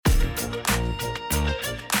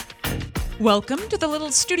Welcome to the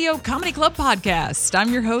Little Studio Comedy Club podcast.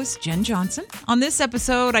 I'm your host, Jen Johnson. On this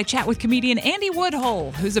episode, I chat with comedian Andy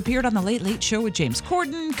Woodhull, who's appeared on The Late Late Show with James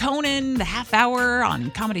Corden, Conan, The Half Hour on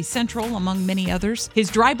Comedy Central, among many others. His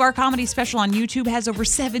dry bar comedy special on YouTube has over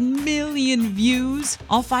 7 million views.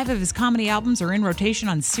 All 5 of his comedy albums are in rotation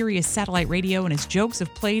on Sirius Satellite Radio, and his jokes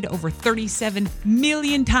have played over 37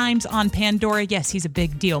 million times on Pandora. Yes, he's a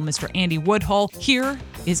big deal, Mr. Andy Woodhull. Here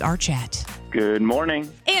is our chat. Good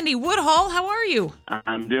morning. Andy Woodhull, how are you?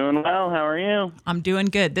 I'm doing well. How are you? I'm doing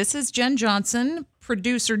good. This is Jen Johnson.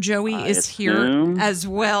 Producer Joey is here as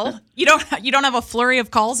well. You don't have a flurry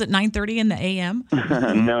of calls at 9:30 in the a.m.?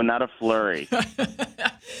 No, not a flurry.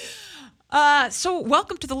 So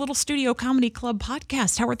welcome to the Little Studio Comedy Club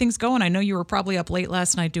podcast. How are things going? I know you were probably up late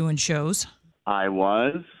last night doing shows. I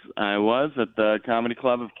was at the Comedy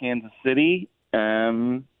Club of Kansas City,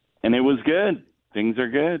 and it was good. Things are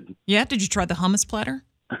good. Yeah? Did you try the hummus platter?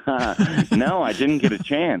 No, I didn't get a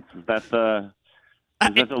chance. Is that the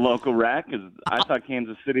local rec? I thought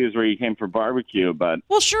Kansas City was where you came for barbecue, but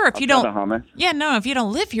well, sure. If you don't, the hummus. Yeah, no. If you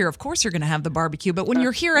don't live here, of course you're going to have the barbecue. But when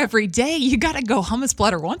you're here every day, you got to go hummus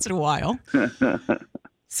platter once in a while.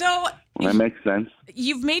 So that makes sense.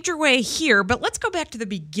 You've made your way here, but let's go back to the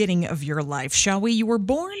beginning of your life, shall we? You were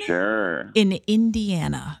born in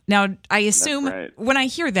Indiana. Now, I assume when I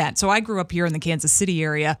hear that, so I grew up here in the Kansas City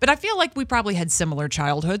area, but I feel like we probably had similar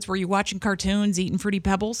childhoods. Were you watching cartoons, eating Fruity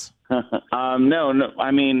Pebbles? No.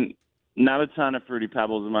 I mean, not a ton of Fruity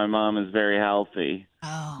Pebbles. My mom is very healthy.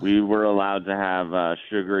 Oh. We were allowed to have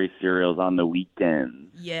sugary cereals on the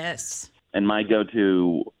weekends. Yes. And my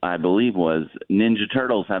go-to, I believe, was Ninja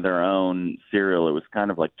Turtles had their own cereal. It was kind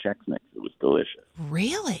of like Chex Mix. It was delicious.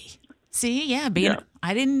 Really? See, yeah.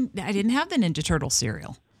 I didn't have the Ninja Turtle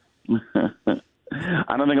cereal.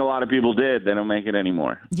 I don't think a lot of people did. They don't make it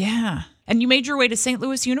anymore. Yeah. And you made your way to St.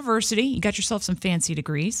 Louis University. You got yourself some fancy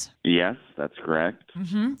degrees. Yes, that's correct.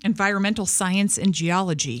 Mm-hmm. Environmental science and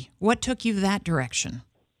geology. What took you that direction?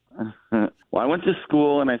 Well, I went to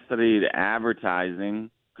school and I studied advertising,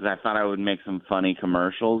 because I thought I would make some funny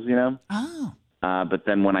commercials, you know? Oh. But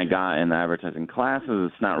then when I got in the advertising classes,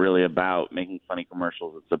 it's not really about making funny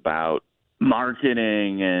commercials. It's about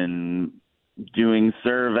marketing and doing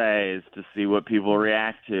surveys to see what people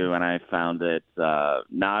react to. And I found it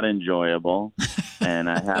not enjoyable. And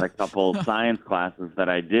I had a couple science classes that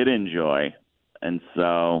I did enjoy. And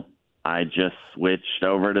so I just switched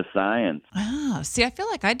over to science. See, I feel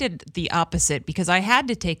like I did the opposite because I had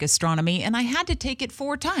to take astronomy and I had to take it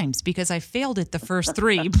 4 times because I failed it the first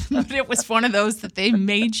 3. But it was one of those that they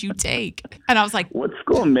made you take. And I was like, what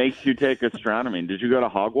school makes you take astronomy? Did you go to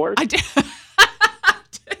Hogwarts? I did.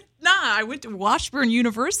 I went to Washburn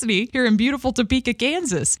University here in beautiful Topeka,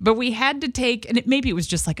 Kansas. But we had to take, and maybe it was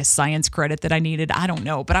just like a science credit that I needed. I don't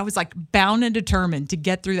know. But I was like bound and determined to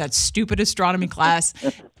get through that stupid astronomy class.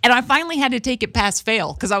 And I finally had to take it pass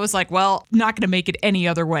fail because I was like, well, I'm not going to make it any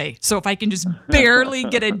other way. So if I can just barely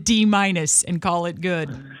get a D- and call it good,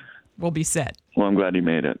 we'll be set. Well, I'm glad you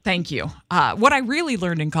made it. Thank you. What I really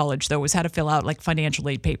learned in college, though, was how to fill out like financial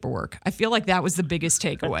aid paperwork. I feel like that was the biggest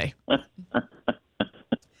takeaway.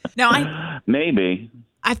 Now,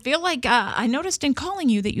 I feel like I noticed in calling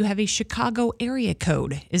you that you have a Chicago area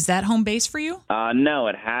code. Is that home base for you? No,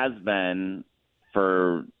 it has been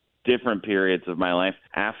for different periods of my life.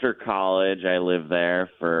 After college, I lived there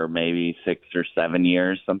for maybe 6 or 7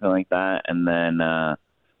 years, something like that. And then I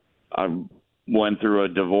went through a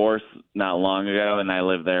divorce not long ago, and I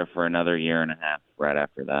lived there for another 1.5 years right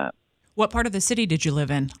after that. What part of the city did you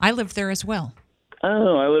live in? I lived there as well.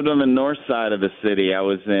 Oh, I lived on the north side of the city. I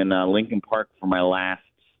was in Lincoln Park for my last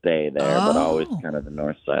stay there, but always kind of the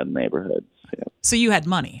north side neighborhoods. Yeah. So you had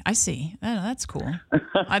money. I see. Oh, that's cool.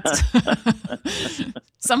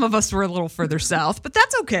 Some of us were a little further south, but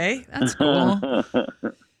that's okay. That's cool.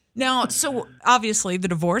 Now, so obviously the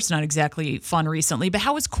divorce, not exactly fun recently, but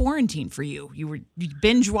how was quarantine for you? You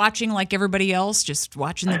binge watching like everybody else, just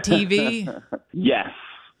watching the TV? Yes.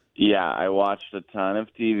 Yeah, I watched a ton of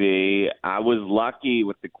TV. I was lucky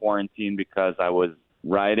with the quarantine because I was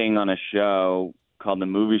writing on a show called The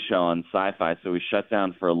Movie Show on Sci-Fi, so we shut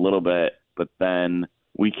down for a little bit, but then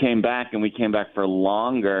we came back, and we came back for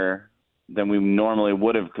longer than we normally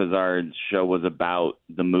would have because our show was about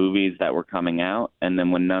the movies that were coming out, and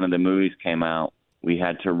then when none of the movies came out, we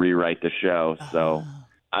had to rewrite the show. So,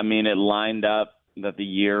 I mean, it lined up that the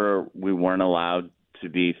year we weren't allowed to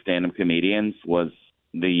be stand-up comedians was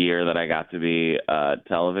the year that I got to be a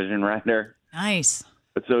television writer. Nice.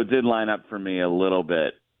 But so it did line up for me a little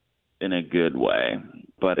bit in a good way,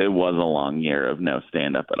 but it was a long year of no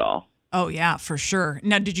stand-up at all. Oh, yeah, for sure.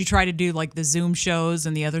 Now, did you try to do like the Zoom shows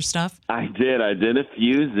and the other stuff? I did. I did a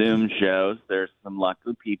few Zoom shows. There's some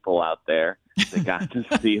lucky people out there that got to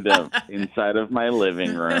see the inside of my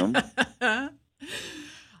living room.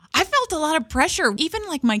 I felt a lot of pressure. Even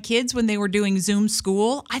like my kids, when they were doing Zoom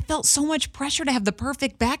school, I felt so much pressure to have the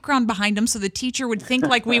perfect background behind them so the teacher would think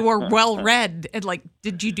like we were well-read. And like,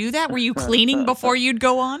 did you do that? Were you cleaning before you'd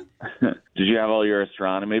go on? Did you have all your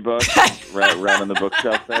astronomy books right on the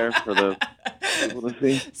bookshelf there for the people to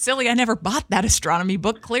see? Silly, I never bought that astronomy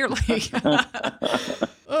book, clearly.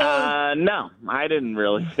 No, I didn't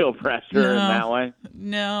really feel pressure in that way.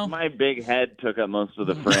 No. My big head took up most of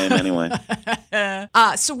the frame anyway.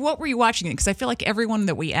 So what were you watching? Because I feel like everyone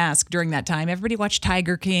that we asked during that time, everybody watched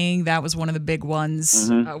Tiger King. That was one of the big ones.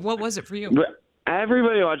 Mm-hmm. What was it for you? But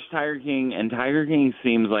everybody watched Tiger King, and Tiger King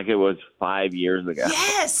seems like it was 5 years ago.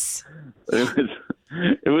 Yes!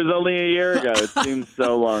 It was only a year ago. It seems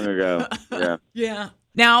so long ago. Yeah. Yeah.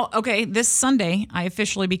 Now, okay, this Sunday, I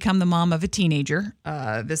officially become the mom of a teenager.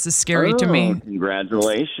 This is scary to me.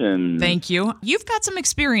 Congratulations. Thank you. You've got some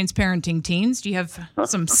experience parenting teens. Do you have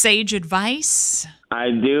some sage advice?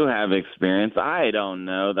 I do have experience. I don't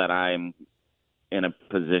know that I'm in a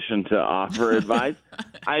position to offer advice.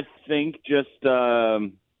 I think just,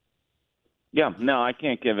 I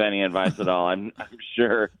can't give any advice at all. I'm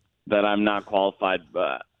sure that I'm not qualified,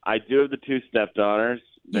 but I do have the two stepdaughters.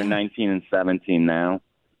 They're 19 and 17 now.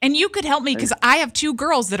 And you could help me because I have two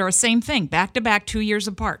girls that are the same thing, back to back, 2 years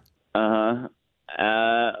apart. Well,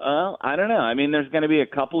 I don't know. I mean, there's going to be a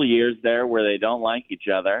couple of years there where they don't like each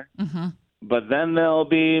other, but then they'll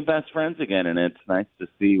be best friends again, and it's nice to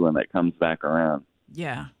see when that comes back around.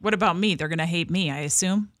 Yeah. What about me? They're going to hate me, I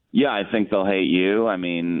assume? Yeah, I think they'll hate you. I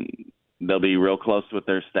mean, they'll be real close with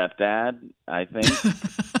their stepdad, I think.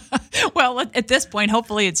 Well, at this point,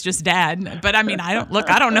 hopefully it's just dad. But I mean, I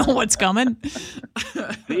don't know what's coming.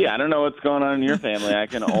 See, I don't know what's going on in your family. I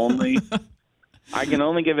can only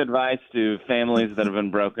give advice to families that have been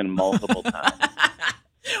broken multiple times.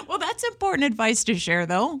 Well, that's important advice to share,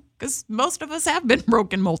 though, because most of us have been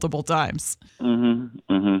broken multiple times.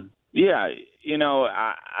 Yeah,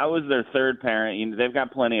 I was their third parent. They've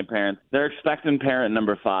got plenty of parents. They're expecting parent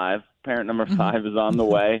number 5. Parent number 5 is on the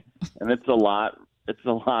way, and it's a lot. It's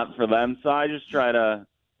a lot for them. So I just try to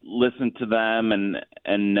listen to them and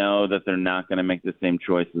know that they're not going to make the same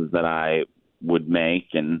choices that I would make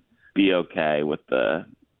and be okay with the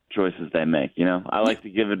choices they make. I like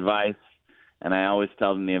to give advice, and I always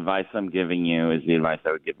tell them the advice I'm giving you is the advice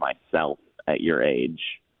I would give myself at your age.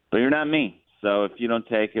 But you're not me. So if you don't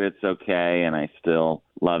take it, it's okay, and I still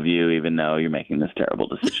love you even though you're making this terrible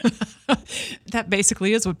decision. That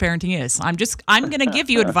basically is what parenting is. I'm going to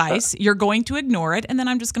give you advice, you're going to ignore it, and then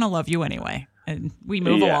I'm just going to love you anyway. And we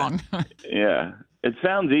move along. Yeah. It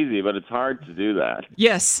sounds easy, but it's hard to do that.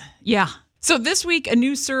 Yes. Yeah. So this week, a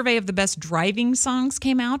new survey of the best driving songs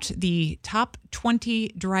came out, the top 20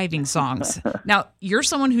 driving songs. Now, you're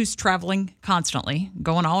someone who's traveling constantly,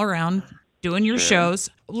 going all around, doing your shows.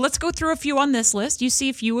 Let's go through a few on this list. You see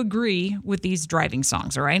if you agree with these driving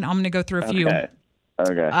songs, all right? I'm going to go through a few. Okay.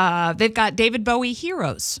 They've got David Bowie,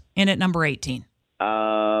 Heroes, in at number 18.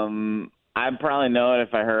 I'd probably know it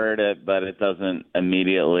if I heard it, but it doesn't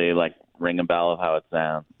immediately, ring a bell of how it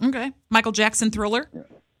sounds. Okay. Michael Jackson, Thriller?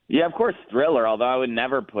 Yeah, of course, Thriller, although I would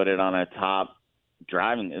never put it on a top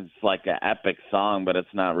driving. It's like an epic song, but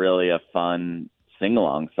it's not really a fun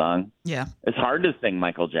sing-along song. Yeah. It's hard to sing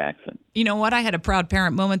Michael Jackson. You know what? I had a proud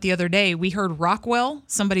parent moment the other day. We heard Rockwell,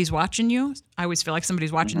 Somebody's Watching You. I always feel like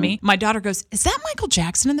somebody's watching me. My daughter goes, is that Michael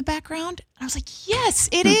Jackson in the background? And I was like, yes,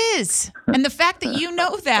 it is. And the fact that you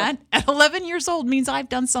know that at 11 years old means I've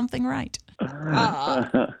done something right.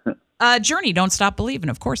 Journey, Don't Stop Believing.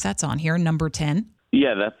 Of course, that's on here, number 10.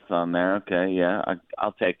 Yeah, that's on there. Okay, yeah,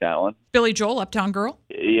 I'll take that one. Billy Joel, Uptown Girl.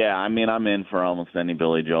 Yeah, I mean, I'm in for almost any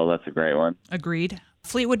Billy Joel. That's a great one. Agreed.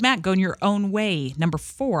 Fleetwood Mac, Going Your Own Way, number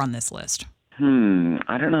 4 on this list. I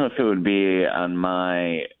don't know if it would be on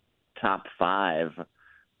my top 5,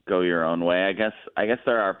 Go Your Own Way. I guess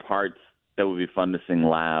there are parts that would be fun to sing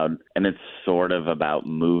loud, and it's sort of about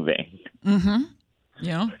moving.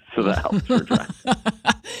 Yeah. So that helps for driving.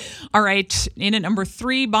 All right. In at number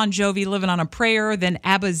 3, Bon Jovi, Living on a Prayer. Then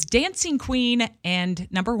ABBA's Dancing Queen. And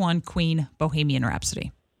number 1, Queen, Bohemian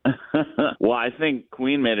Rhapsody. Well, I think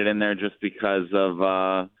Queen made it in there just because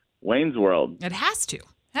of Wayne's World. It has to.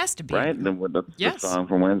 Has to be. Right? The Yes. song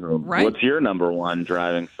from Wayne's World. Right. What's your number 1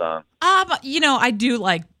 driving song? I do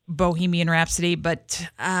like Bohemian Rhapsody, but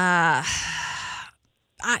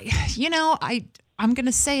I'm going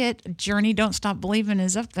to say it. Journey, Don't Stop Believing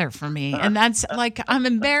is up there for me. And that's I'm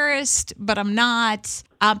embarrassed, but I'm not.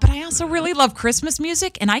 But I also really love Christmas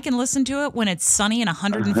music, and I can listen to it when it's sunny and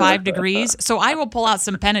 105 degrees. So I will pull out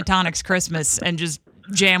some Pentatonix Christmas and just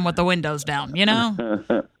jam with the windows down, you know?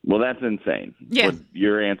 Well, that's insane. Yeah.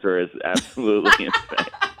 Your answer is absolutely insane.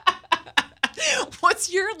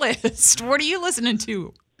 What's your list? What are you listening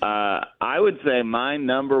to? I would say my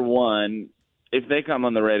number one, if they come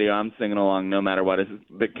on the radio, I'm singing along no matter what, is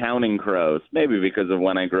the Counting Crows. Maybe because of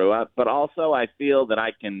when I grew up, but also I feel that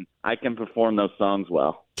I can perform those songs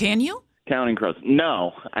well. Can you? Counting Crows.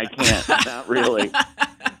 No, I can't. Not really.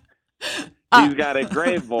 He's got a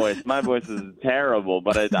great voice. My voice is terrible,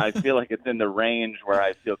 but I feel like it's in the range where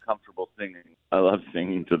I feel comfortable singing. I love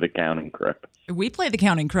singing to the Counting Crows. We play the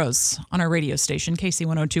Counting Crows on our radio station,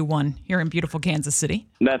 KC1021, here in beautiful Kansas City.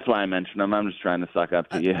 That's why I mentioned them. I'm just trying to suck up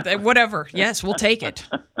to you. Whatever. Yes, we'll take it.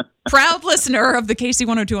 Proud listener of the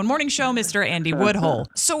KC1021 Morning Show, Mr. Andy Woodhull.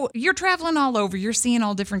 So you're traveling all over. You're seeing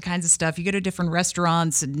all different kinds of stuff. You go to different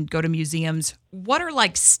restaurants and go to museums. What are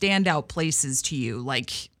like standout places to you?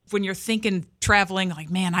 Like when you're thinking traveling, like,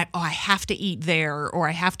 man, I have to eat there, or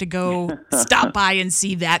I have to go stop by and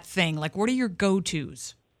see that thing. Like, what are your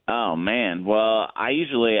go-tos? Oh, man. Well, I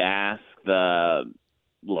usually ask the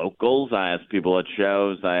locals. I ask people at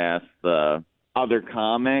shows. I ask the other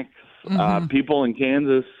comics. People in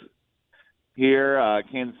Kansas here,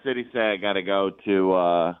 Kansas City, say I got to go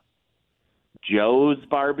to Joe's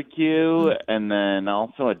Barbecue, and then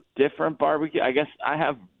also a different barbecue. I guess I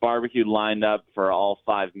have barbecue lined up for all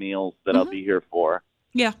 5 meals that I'll be here for.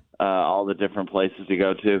 Yeah. All the different places to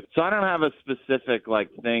go to. So I don't have a specific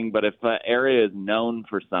thing, but if an area is known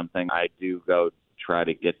for something, I do go try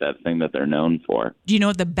to get that thing that they're known for. Do you know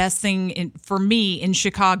what the best thing for me in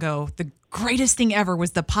Chicago, the greatest thing ever,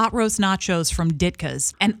 was the pot roast nachos from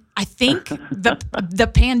Ditka's. And I think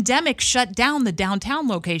the pandemic shut down the downtown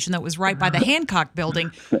location that was right by the Hancock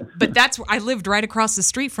building. But I lived right across the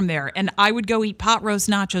street from there. And I would go eat pot roast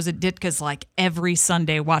nachos at Ditka's like every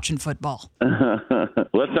Sunday watching football.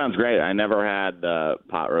 Well, that sounds great. I never had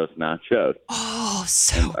pot roast nachos. Oh,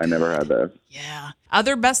 so I never had those. Yeah.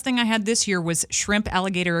 Other best thing I had this year was shrimp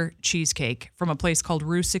alligator cheesecake from a place called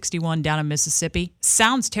Rue 61 down in Mississippi.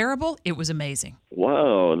 Sounds terrible. It was amazing.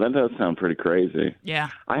 Whoa, that does sound pretty crazy. Yeah.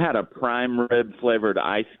 I had a prime rib flavored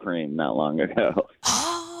ice cream not long ago.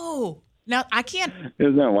 Oh, now I can't.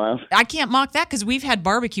 Isn't that wild? I can't mock that because we've had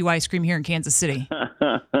barbecue ice cream here in Kansas City.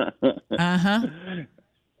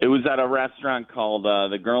 It was at a restaurant called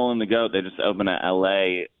The Girl and the Goat. They just opened a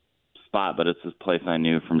L.A. spot, but it's this place I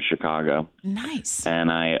knew from Chicago. Nice.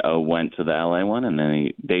 And I went to the L.A. one, and then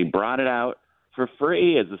they brought it out for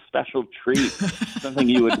free as a special treat, something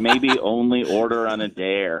you would maybe only order on a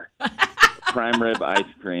dare. Prime rib ice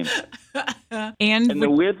cream. And the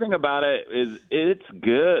weird thing about it is it's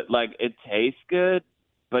good. Like, it tastes good,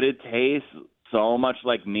 but it tastes so much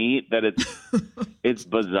like meat that it's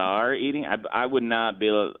bizarre eating. I would not be.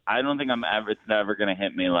 I don't think it's never going to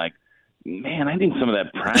hit me like, man, I need some of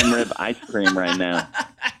that prime rib ice cream right now.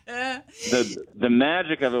 The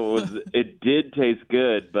magic of it was it did taste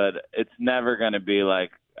good, but it's never going to be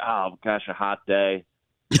like, oh gosh, a hot day.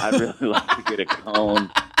 I'd really like to get a cone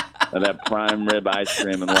of that prime rib ice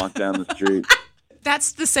cream and walk down the street.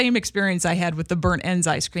 That's the same experience I had with the burnt ends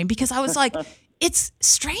ice cream because I was like, it's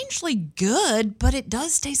strangely good, but it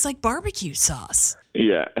does taste like barbecue sauce.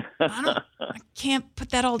 Yeah. I can't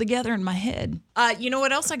put that all together in my head. You know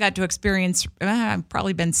what else I got to experience?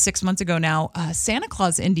 Probably been 6 months ago now. Santa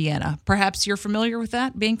Claus, Indiana. Perhaps you're familiar with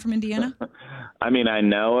that, being from Indiana? I mean, I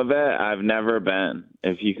know of it. I've never been.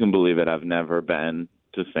 If you can believe it, I've never been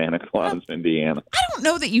to Santa Claus, Indiana. I don't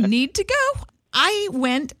know that you need to go. I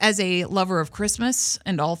went as a lover of Christmas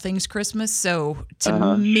and all things Christmas, so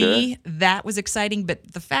to me, that was exciting.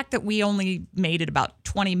 But the fact that we only made it about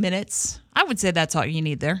 20 minutes, I would say that's all you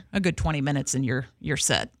need there. A good 20 minutes and you're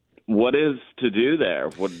set. What is to do there?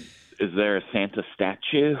 Is there a Santa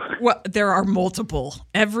statue? Well, there are multiple.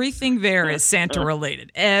 Everything there is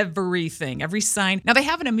Santa-related. Everything. Every sign. Now, they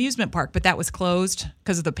have an amusement park, but that was closed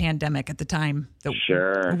because of the pandemic at the time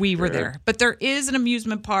that we were there. But there is an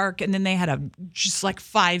amusement park, and then they had just like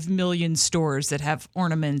 5 million stores that have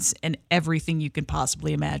ornaments and everything you can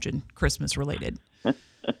possibly imagine Christmas-related.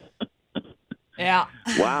 Yeah.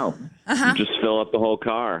 Wow. You just fill up the whole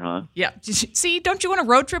car, huh? Yeah. See, don't you want a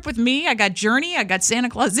road trip with me? I got Journey. I got Santa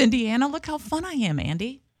Claus, Indiana. Look how fun I am,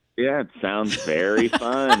 Andy. Yeah, it sounds very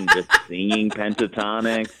fun. Just singing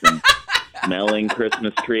Pentatonix and smelling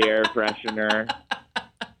Christmas tree air freshener.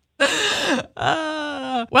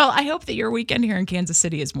 Well, I hope that your weekend here in Kansas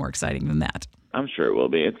City is more exciting than that. I'm sure it will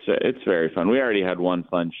be. It's very fun. We already had one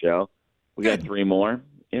fun show. We got 3 more.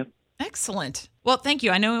 Yep. Excellent. Well, thank you.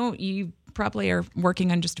 I know you probably are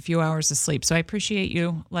working on just a few hours of sleep. So I appreciate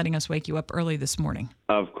you letting us wake you up early this morning.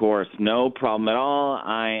 Of course. No problem at all.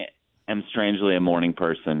 I am strangely a morning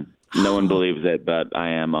person. No one believes it, but I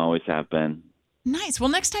am, always have been. Nice. Well,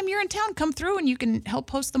 next time you're in town, come through and you can help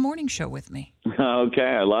host the morning show with me. Okay.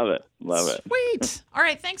 I love it. Love it. Sweet. All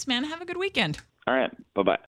right. Thanks, man. Have a good weekend. All right. Bye-bye.